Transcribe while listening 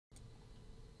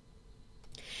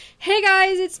Hey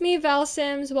guys, it's me, Val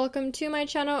Sims. Welcome to my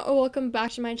channel, or welcome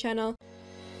back to my channel.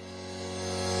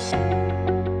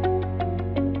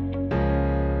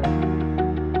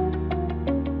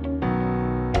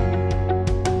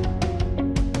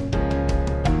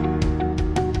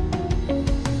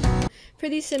 For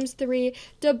the Sims 3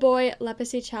 Dubois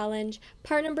Lepacy Challenge,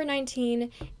 part number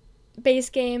 19, base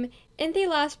game. In the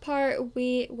last part,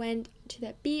 we went to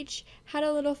the beach, had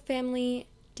a little family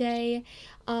day.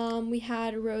 We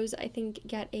had Rose, I think,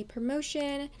 get a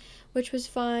promotion, which was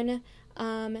fun.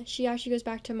 She actually goes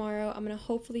back tomorrow. I'm gonna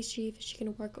hopefully see if she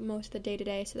can work most of the day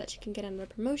today so that she can get another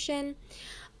promotion.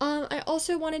 I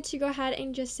also wanted to go ahead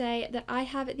and just say that I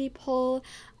have the poll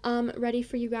ready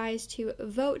for you guys to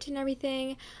vote and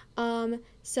everything.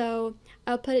 So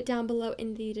I'll put it down below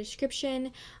in the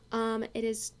description. It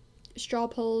is straw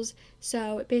polls,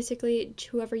 so basically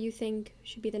whoever you think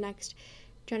should be the next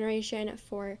generation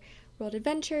for World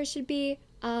Adventure should be.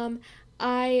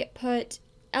 I put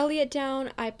Elliot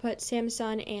down, I put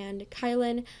Samson and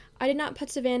Kylan. I did not put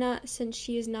Savannah since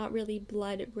she is not really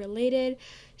blood related.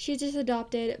 She's just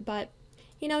adopted, but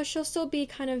you know, she'll still be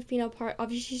kind of, you know,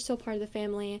 obviously she's still part of the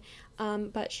family,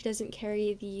 but she doesn't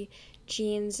carry the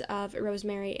genes of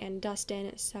Rosemary and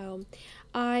Dustin, so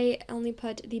I only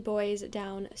put the boys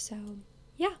down. So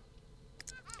yeah,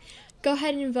 go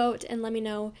ahead and vote and let me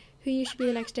know who you should be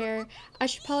the next heir. I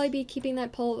should probably be keeping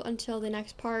that poll until the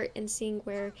next part and seeing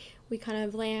where we kind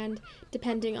of land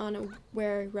depending on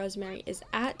where Rosemary is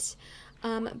at.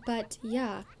 But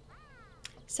yeah,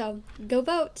 so go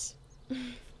vote.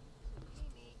 I'm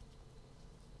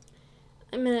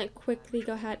gonna quickly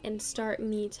go ahead and start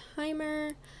me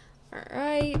timer.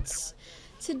 Alright,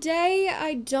 today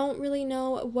I don't really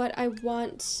know what I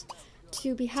want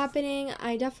to be happening.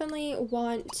 I definitely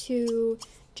want to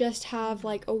just have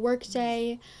like a work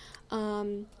day,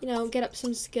 you know, get up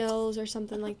some skills or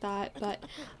something like that, but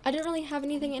I didn't really have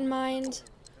anything in mind.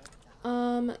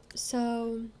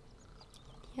 So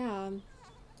yeah.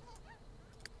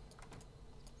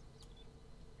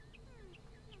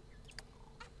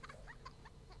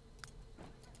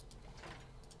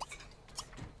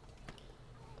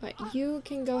 But you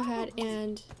can go ahead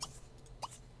and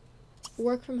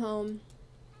work from home.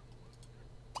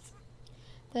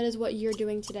 That is what you're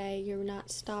doing today. You're not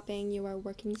stopping. You are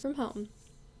working from home.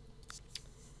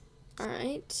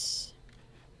 Alright.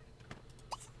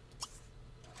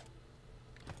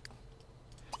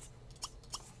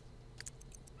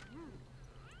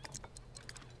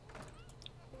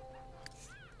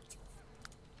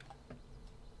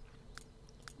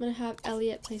 I'm going to have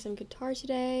Elliot play some guitar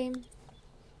today.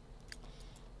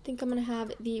 I think I'm going to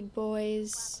have the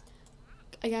boys,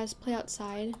 I guess, play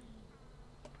outside.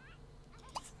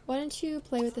 Why don't you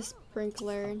play with the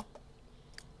sprinkler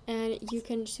and you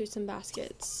can shoot some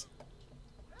baskets.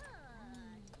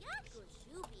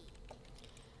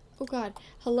 Oh god,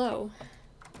 hello.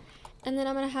 And then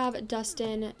I'm gonna have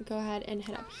Dustin go ahead and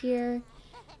head up here.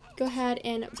 Go ahead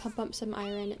and pump up some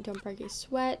iron, don't break a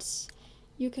sweat.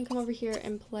 You can come over here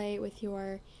and play with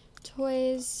your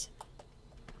toys.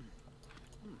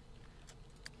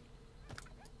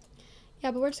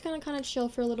 Yeah, but we're just gonna kind of chill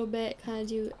for a little bit, kind of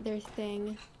do their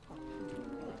thing.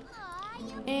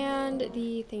 And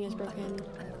the thing is broken.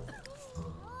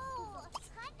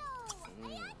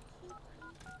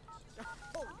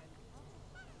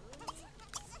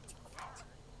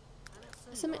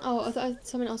 Oh, I thought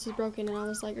something else was broken, and I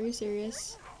was like, are you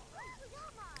serious?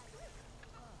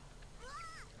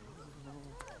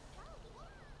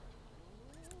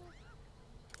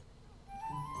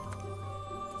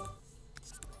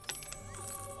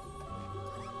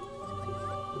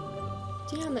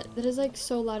 Damn it, that is like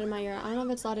so loud in my ear. I don't know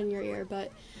if it's loud in your ear,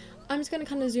 but I'm just gonna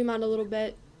kind of zoom out a little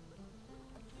bit.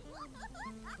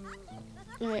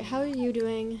 Alright, how are you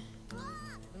doing?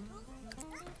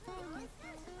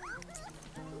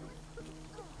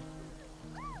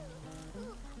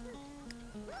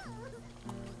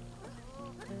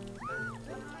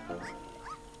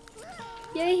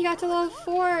 Yay, he got to level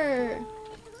 4!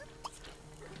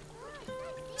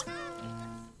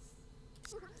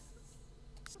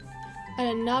 I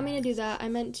did not mean to do that. I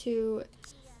meant to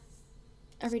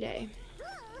every day.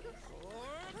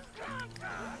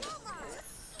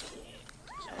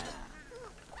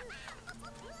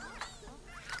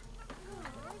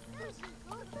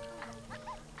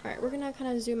 Alright, we're gonna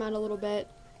kind of zoom out a little bit.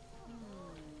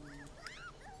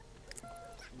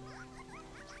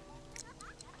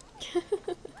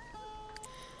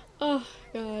 Oh,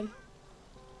 God.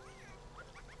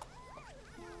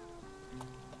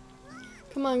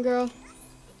 Come on, girl.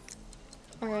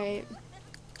 Alright.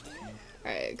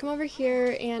 Alright, come over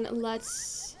here and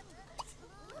let's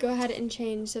go ahead and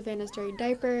change Savannah's dirty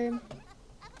diaper.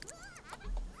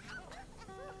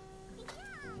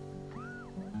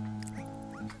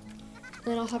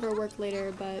 Then I'll have her work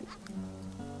later, but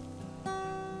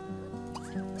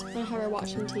I'll have her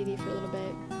watch some TV for a little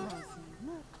bit.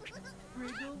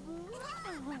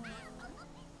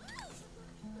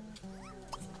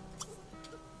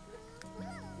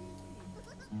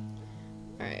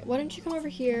 Alright, why don't you come over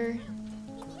here,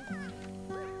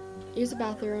 use the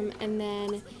bathroom, and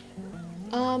then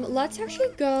let's actually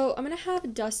go. I'm gonna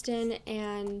have Dustin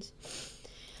and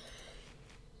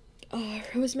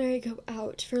Rosemary go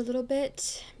out for a little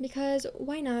bit, because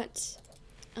why not?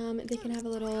 They can have a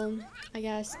little, I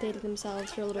guess, day to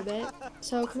themselves for a little bit.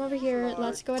 So come over here,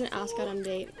 let's go ahead and ask out on a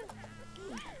date.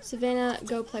 Savannah,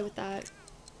 go play with that.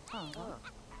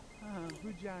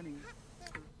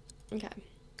 Okay.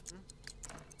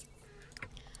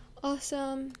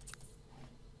 Awesome.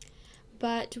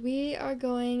 But we are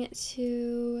going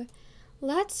to,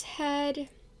 let's head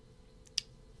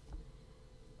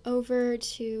over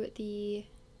to the,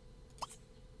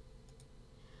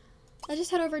 let's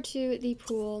just head over to the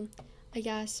pool, I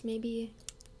guess, maybe.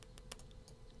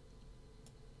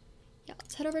 Yeah,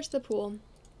 let's head over to the pool.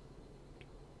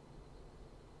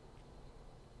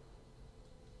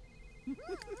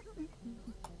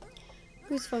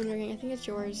 Whose phone ringing? I think it's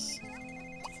yours.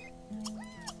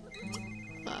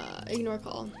 Ignore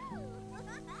call.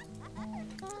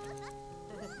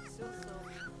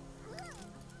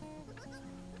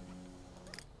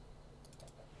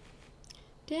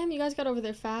 Damn, you guys got over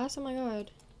there fast. Oh my god.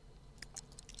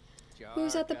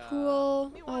 Who's at the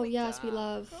pool? Oh yes, we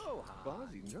love.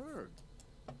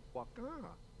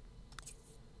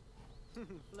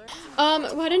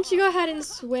 Why don't you go ahead and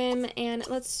swim, and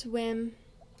let's swim.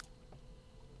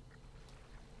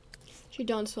 Actually,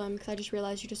 don't swim, because I just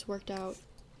realized you just worked out.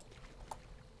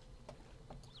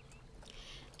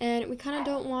 And we kind of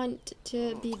don't want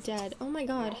to be dead. Oh my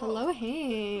god, hello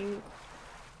Hank.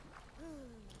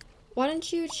 Why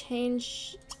don't you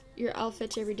change your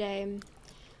outfits every day?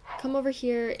 Come over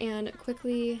here and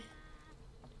quickly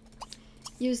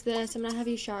use this. I'm gonna have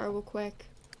you shower real quick.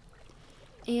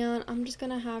 And I'm just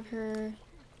gonna have her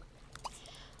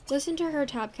listen to her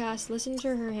tapcast, listen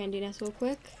to her handiness real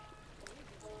quick.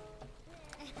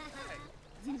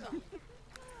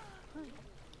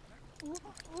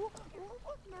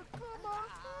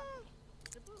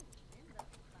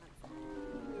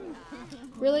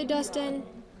 Really, Dustin?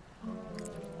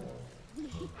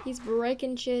 He's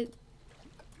breaking shit.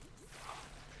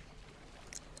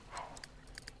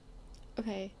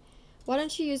 Okay. Why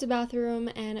don't you use the bathroom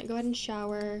and go ahead and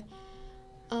shower.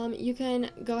 You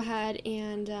can go ahead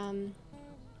and,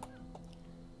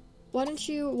 why don't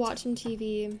you watch some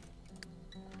TV?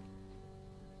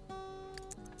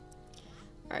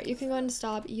 Alright, you can go ahead and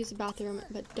stop, use the bathroom,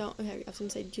 but don't, okay, I was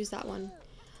gonna say, use that one.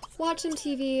 Watch some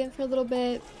TV for a little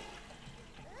bit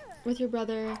with your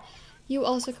brother. You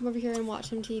also come over here and watch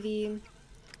some TV.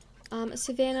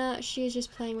 Savannah, she is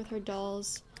just playing with her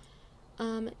dolls.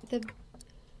 The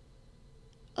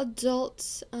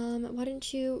adults, why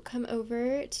don't you come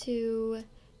over to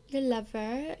your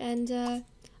lover, and,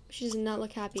 she does not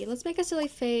look happy. Let's make a silly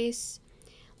face.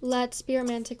 Let's be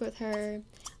romantic with her.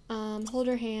 Hold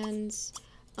her hands,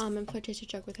 and play taste a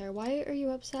joke with her. Why are you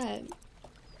upset?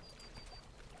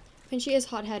 And she is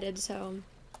hot-headed, so.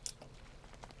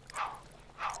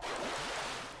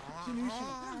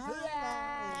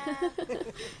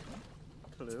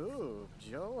 Club,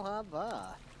 Joe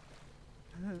Haba.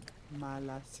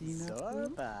 Malasina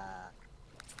Sorba.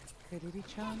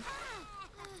 Keriri-chan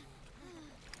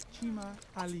Chima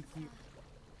Aliki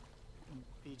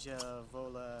Bija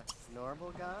Vola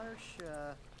Norbalgarsh.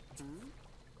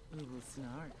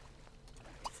 Snark.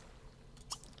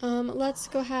 Let's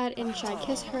go ahead and try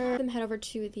kiss her. Then head over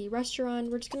to the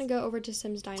restaurant. We're just gonna go over to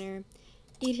Sim's Diner.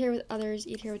 Eat here with others,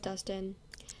 eat here with Dustin.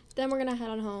 Then we're gonna head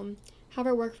on home, have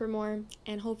her work for more,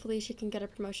 and hopefully she can get a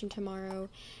promotion tomorrow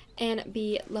and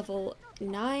be level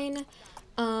 9.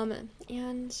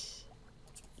 And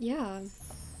yeah.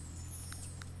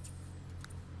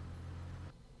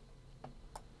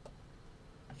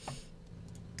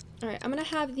 Alright, I'm gonna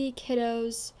have the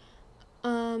kiddos,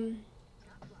 come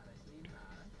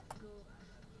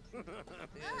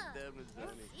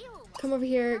over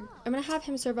here. I'm gonna have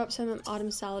him serve up some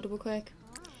autumn salad real quick.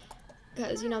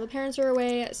 Because, you know, the parents are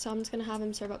away, so I'm just gonna have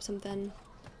him serve up something.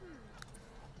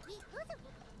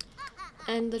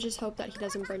 And let's just hope that he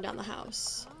doesn't burn down the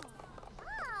house.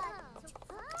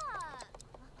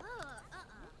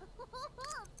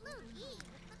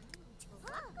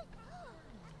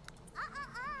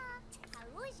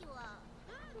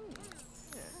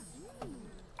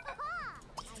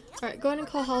 Alright, go ahead and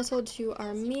call household to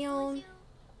our meal.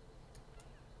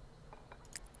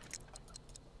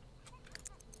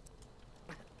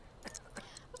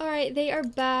 Alright, they are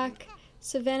back.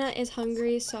 Savannah is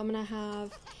hungry, so I'm gonna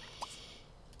have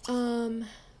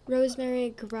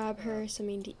Rosemary grab her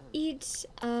something to eat.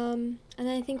 And then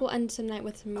I think we'll end some night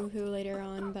with some woohoo later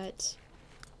on, but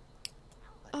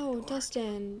oh,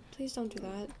 Dustin, please don't do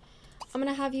that. I'm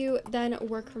gonna have you then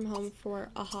work from home for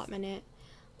a hot minute.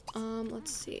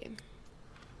 Let's see.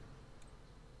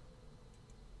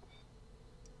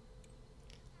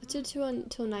 Let's do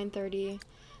until 9:30.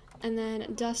 And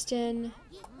then Dustin,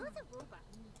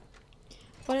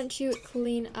 why don't you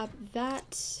clean up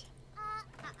that?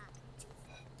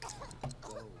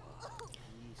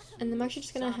 And I'm actually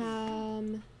just gonna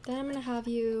have, then I'm gonna have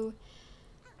you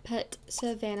pet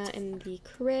Savannah in the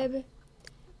crib.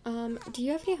 Do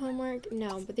you have any homework?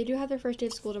 No, but they do have their first day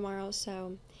of school tomorrow,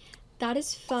 so that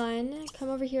is fun. Come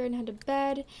over here and head to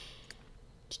bed.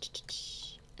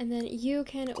 And then you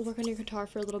can work on your guitar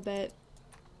for a little bit.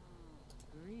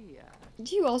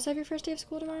 Do you also have your first day of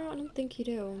school tomorrow? I don't think you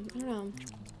do. I don't know.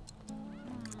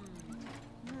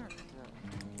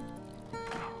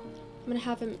 I'm gonna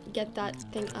have him get that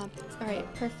thing up.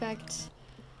 Alright, perfect.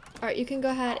 Alright, you can go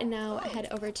ahead and now head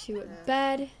over to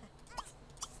bed.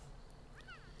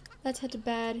 Let's head to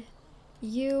bed.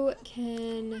 You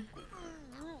can...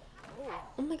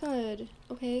 Oh my god.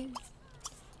 Okay.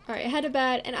 Alright, head to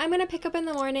bed. And I'm gonna pick up in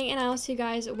the morning and I'll see you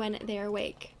guys when they are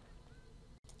awake.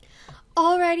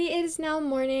 Alrighty, it is now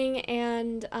morning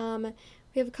and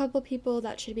we have a couple people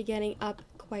that should be getting up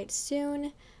quite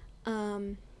soon.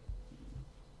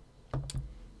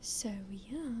 So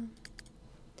yeah.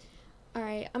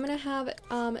 Alright, I'm gonna have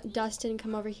Dustin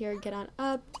come over here, get on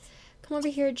up. Come over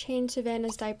here, change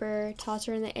Savannah's diaper, toss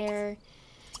her in the air.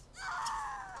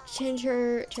 Change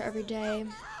her to every day.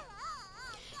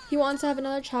 He wants to have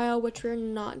another child, which we're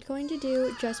not going to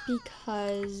do just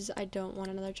because I don't want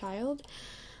another child.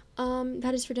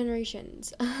 That is for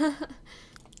generations. I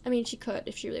mean, she could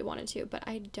if she really wanted to, but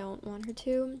I don't want her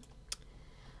to.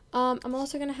 I'm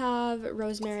also gonna have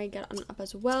Rosemary get on up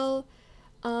as well.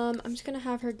 I'm just gonna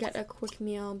have her get a quick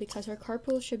meal because her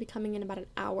carpool should be coming in about an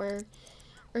hour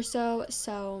or so,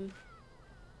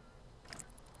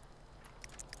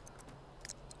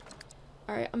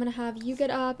 alright, I'm gonna have you get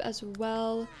up as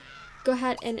well. Go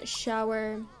ahead and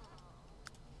shower.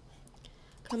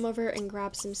 Come over and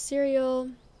grab some cereal.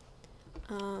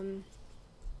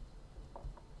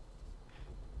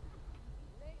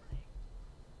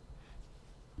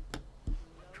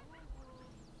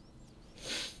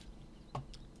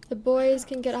 The boys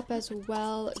can get up as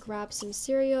well, grab some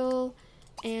cereal,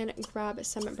 and grab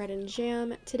some bread and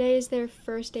jam. Today is their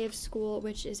first day of school,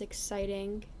 which is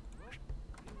exciting.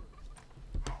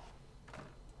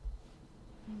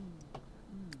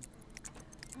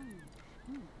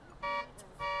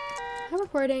 I'm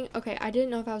recording. Okay, I didn't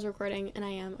know if I was recording, and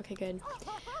I am. Okay, good.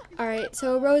 Alright,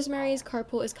 so Rosemary's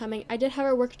carpool is coming. I did have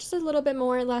her work just a little bit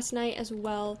more last night as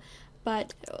well,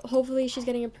 but hopefully she's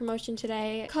getting a promotion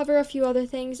today. Cover a few other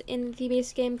things in the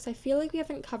base game, because I feel like we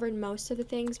haven't covered most of the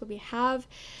things, but we have.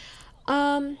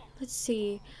 Let's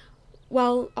see.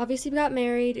 Well, obviously we got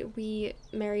married. We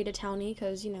married a townie,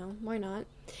 because, you know, why not?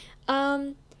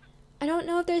 I don't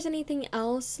know if there's anything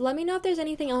else. Let me know if there's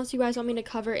anything else you guys want me to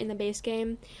cover in the base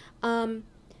game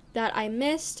that I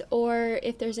missed, or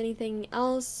if there's anything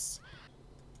else.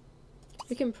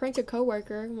 We can prank a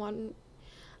coworker.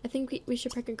 I think we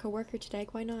should prank a coworker today.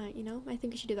 Why not? You know, I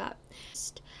think we should do that.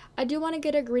 I do want to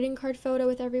get a greeting card photo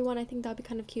with everyone. I think that'd be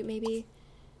kind of cute, maybe.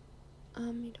 I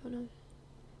don't know.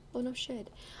 Oh no, shit.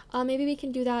 Maybe we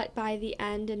can do that by the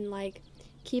end and like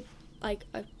keep like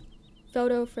a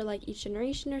photo for like each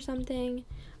generation or something,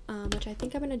 which I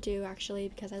think I'm gonna do actually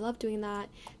because I love doing that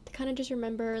to kind of just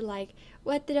remember like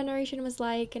what the generation was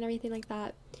like and everything like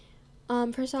that.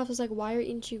 First off, I was like, why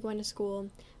aren't you going to school?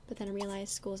 But then I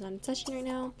realized school's not in session right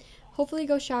now. Hopefully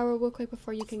go shower real quick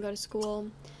before you can go to school.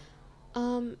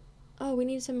 Oh, we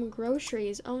need some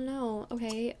groceries. Oh no.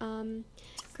 Okay.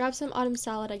 Grab some autumn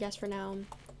salad, I guess, for now,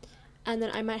 and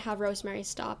then I might have Rosemary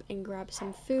stop and grab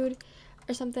some food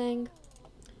or something.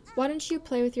 Why don't you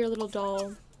play with your little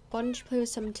doll? Why don't you play with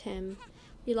some Tim?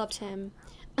 We love Tim.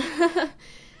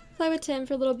 Play with Tim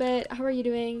for a little bit. How are you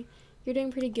doing? You're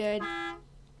doing pretty good.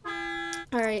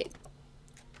 Alright.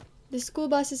 The school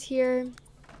bus is here.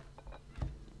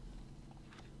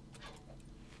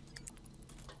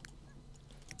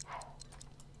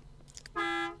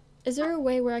 Is there a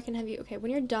way where I can have you... Okay,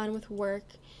 when you're done with work,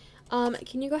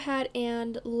 can you go ahead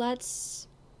and let's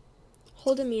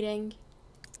hold a meeting?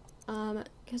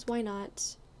 Because why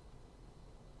not?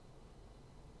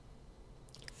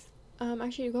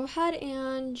 actually go ahead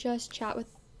and just chat with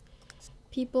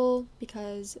people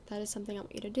because that is something I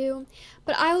want you to do.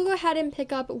 But I will go ahead and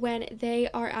pick up when they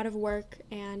are out of work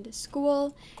and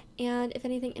school, and if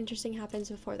anything interesting happens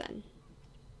before then.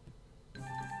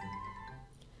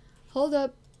 Hold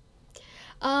up.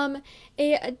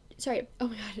 Sorry, oh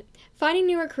my god. Finding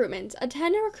new recruitments.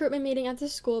 Attend a recruitment meeting at the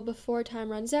school before time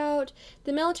runs out.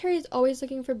 The military is always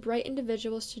looking for bright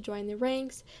individuals to join the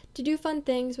ranks, to do fun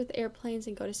things with airplanes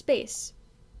and go to space.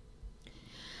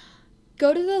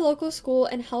 Go to the local school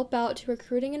and help out to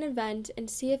recruiting an event and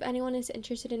see if anyone is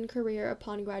interested in a career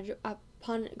upon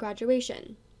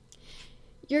graduation.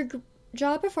 Your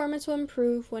job performance will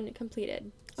improve when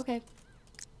completed. Okay.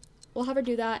 We'll have her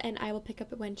do that, and I will pick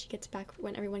up when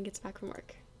everyone gets back from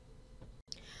work.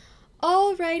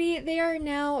 Alrighty, they are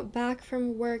now back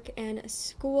from work and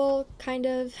school, kind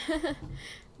of.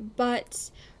 But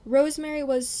Rosemary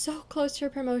was so close to her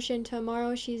promotion.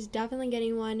 Tomorrow she's definitely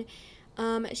getting one.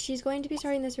 She's going to be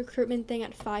starting this recruitment thing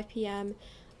at 5 p.m.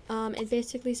 It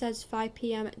basically says 5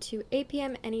 p.m. to 8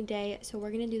 p.m. any day, so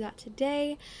we're going to do that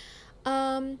today.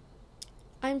 I'm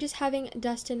just having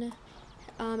Dustin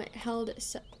held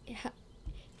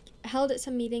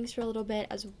some meetings for a little bit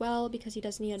as well because he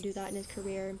does need to do that in his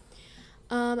career.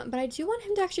 But I do want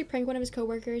him to actually prank one of his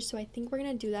coworkers, so I think we're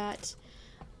going to do that.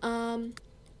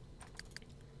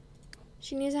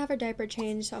 She needs to have her diaper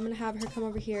changed, so I'm going to have her come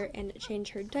over here and change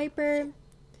her diaper.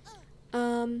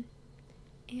 And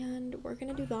we're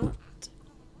going to do that.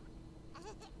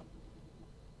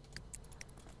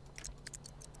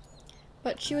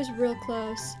 But she was real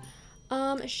close.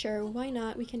 Sure, why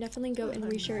not? We can definitely go and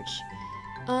research.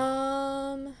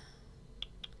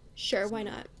 Sure, why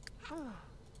not?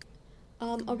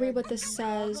 I'll read what this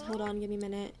says. Hold on, give me a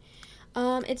minute.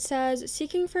 It says,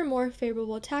 seeking for more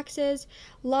favorable taxes,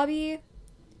 lobby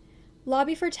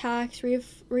for tax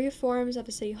reforms of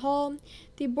a city hall.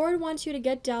 The board wants you to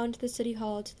get down to the city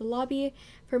hall to the lobby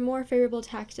for more favorable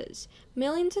taxes.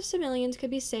 Millions of civilians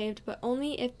could be saved, but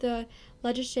only if the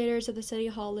legislators of the city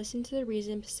hall listen to the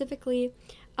reason, specifically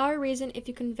our reason, if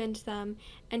you convince them,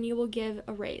 and you will give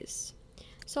a raise.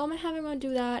 So I'm gonna have him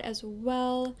do that as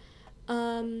well.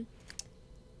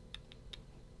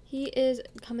 He is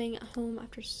coming home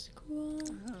after school.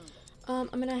 I'm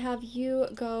gonna have you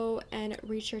go and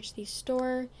research the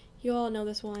store. You all know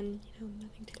this one, you know,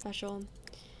 nothing too special.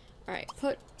 Alright,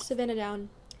 put Savannah down.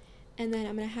 And then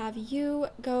I'm gonna have you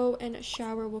go and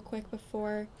shower real quick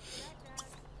before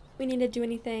we need to do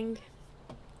anything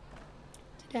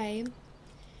today.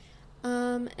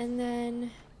 And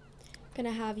then I'm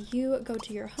gonna have you go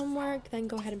to your homework, then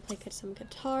go ahead and play some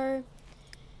guitar.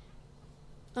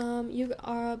 You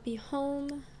are be home,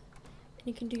 and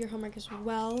you can do your homework as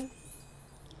well.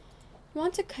 You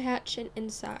want to catch an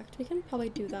insect. We can probably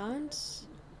do that.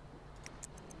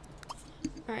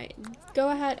 Alright, go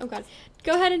ahead. Oh god.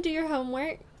 Go ahead and do your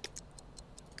homework.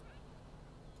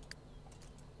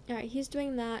 Alright, he's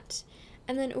doing that.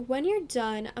 And then when you're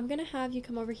done, I'm gonna have you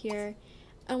come over here,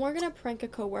 and we're gonna prank a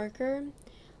coworker.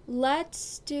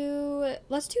 Let's do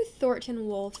Thornton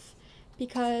Wolf,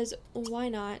 because why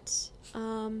not?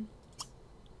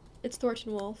 It's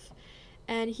Thornton Wolf,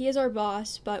 and he is our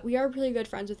boss, but we are really good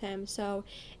friends with him, so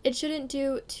it shouldn't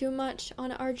do too much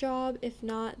on our job. If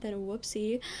not, then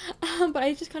whoopsie. But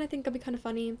I just kind of think it'll be kind of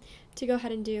funny to go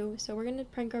ahead and do. So we're gonna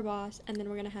prank our boss, and then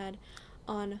we're gonna head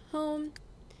on home.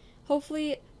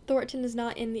 Hopefully Thornton is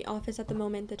not in the office at the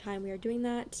moment the time we are doing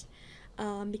that,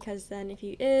 because then if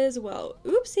he is, well,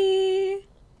 oopsie.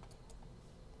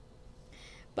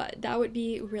 But that would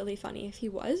be really funny if he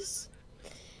was.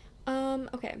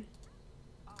 Okay.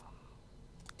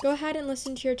 Go ahead and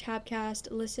listen to your tabcast.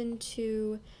 Listen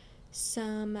to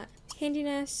some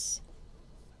handiness.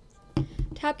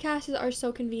 Tabcasts are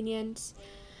so convenient.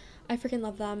 I freaking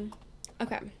love them.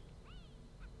 Okay.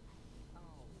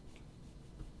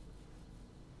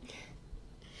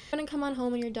 I'm gonna come on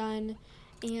home when you're done,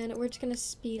 and we're just gonna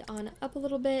speed on up a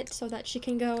little bit so that she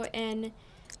can go and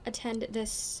attend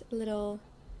this little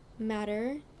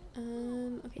matter.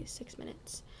 Okay, 6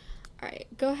 minutes. Alright,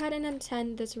 go ahead and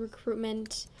attend this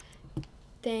recruitment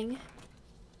thing.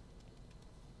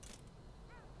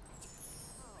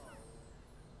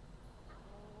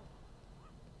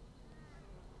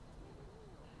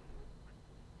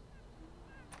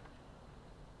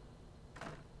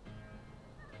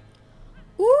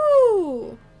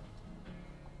 Ooh!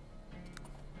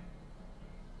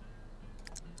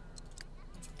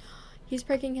 He's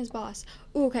pranking his boss.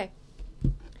 Ooh, okay.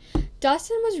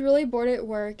 Dustin was really bored at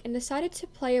work and decided to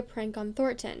play a prank on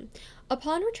Thornton.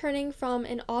 Upon returning from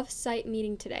an off-site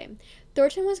meeting today,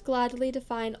 Thornton was gladly to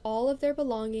find all of their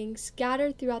belongings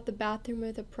scattered throughout the bathroom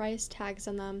with the price tags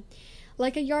on them.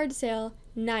 Like a yard sale.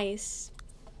 Nice.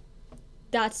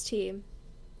 That's tea.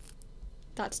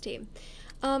 That's tea.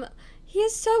 He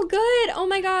is so good! Oh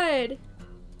my god!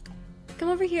 Come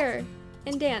over here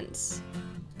and dance.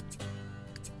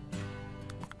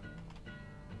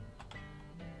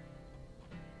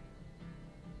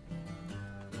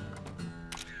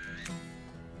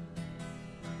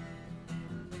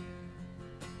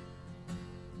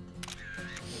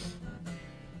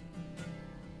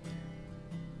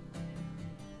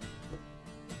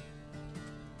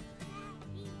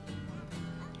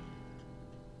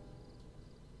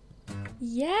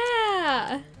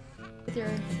 Yeah! With your...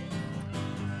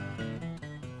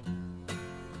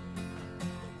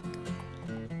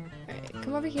 Alright,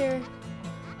 come over here.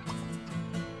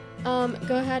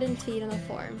 Go ahead and feed on the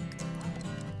floor.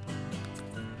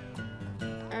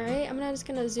 Alright, just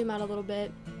gonna zoom out a little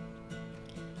bit.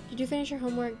 Did you finish your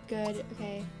homework? Good,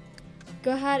 okay.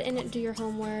 Go ahead and do your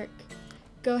homework.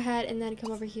 Go ahead and then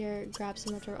come over here, grab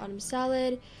some leftover autumn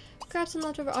salad. Grab some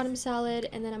leftover autumn salad,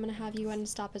 and then I'm gonna have you run and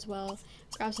stop as well.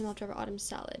 Grab some leftover autumn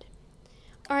salad.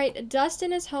 Alright,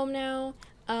 Dustin is home now.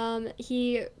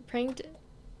 He pranked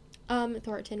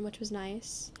Thornton, which was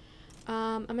nice.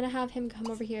 I'm gonna have him come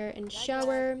over here and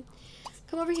shower.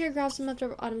 Come over here, grab some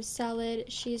leftover autumn salad.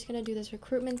 She's gonna do this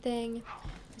recruitment thing.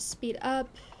 Speed up.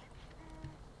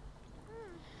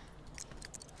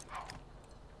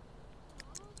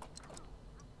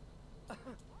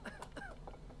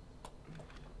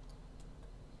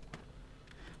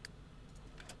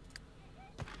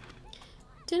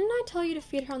 Didn't I tell you to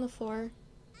feed her on the floor?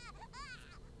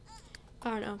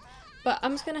 I don't know. But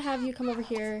I'm just gonna have you come over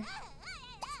here.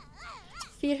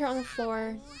 Feed her on the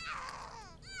floor.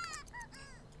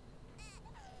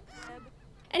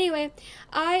 Anyway,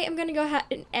 I am going to go ahead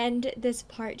and end this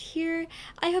part here.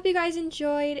 I hope you guys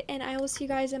enjoyed, and I will see you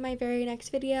guys in my very next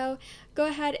video. Go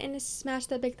ahead and smash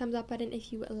that big thumbs up button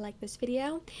if you like this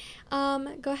video.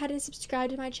 Go ahead and subscribe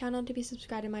to my channel to be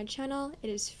subscribed to my channel. It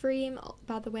is free.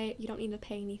 By the way, you don't need to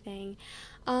pay anything.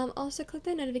 Also, click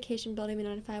the notification bell to be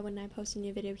notified when I post a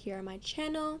new video here on my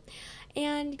channel.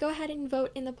 And go ahead and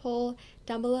vote in the poll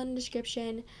down below in the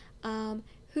description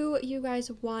who you guys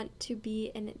want to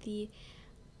be in the...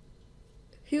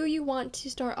 who you want to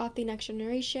start off the next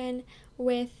generation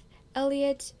with,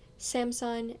 Elliot,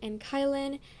 Samson, and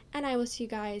Kylan, and I will see you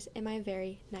guys in my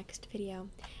very next video.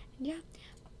 And yeah,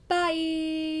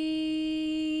 bye!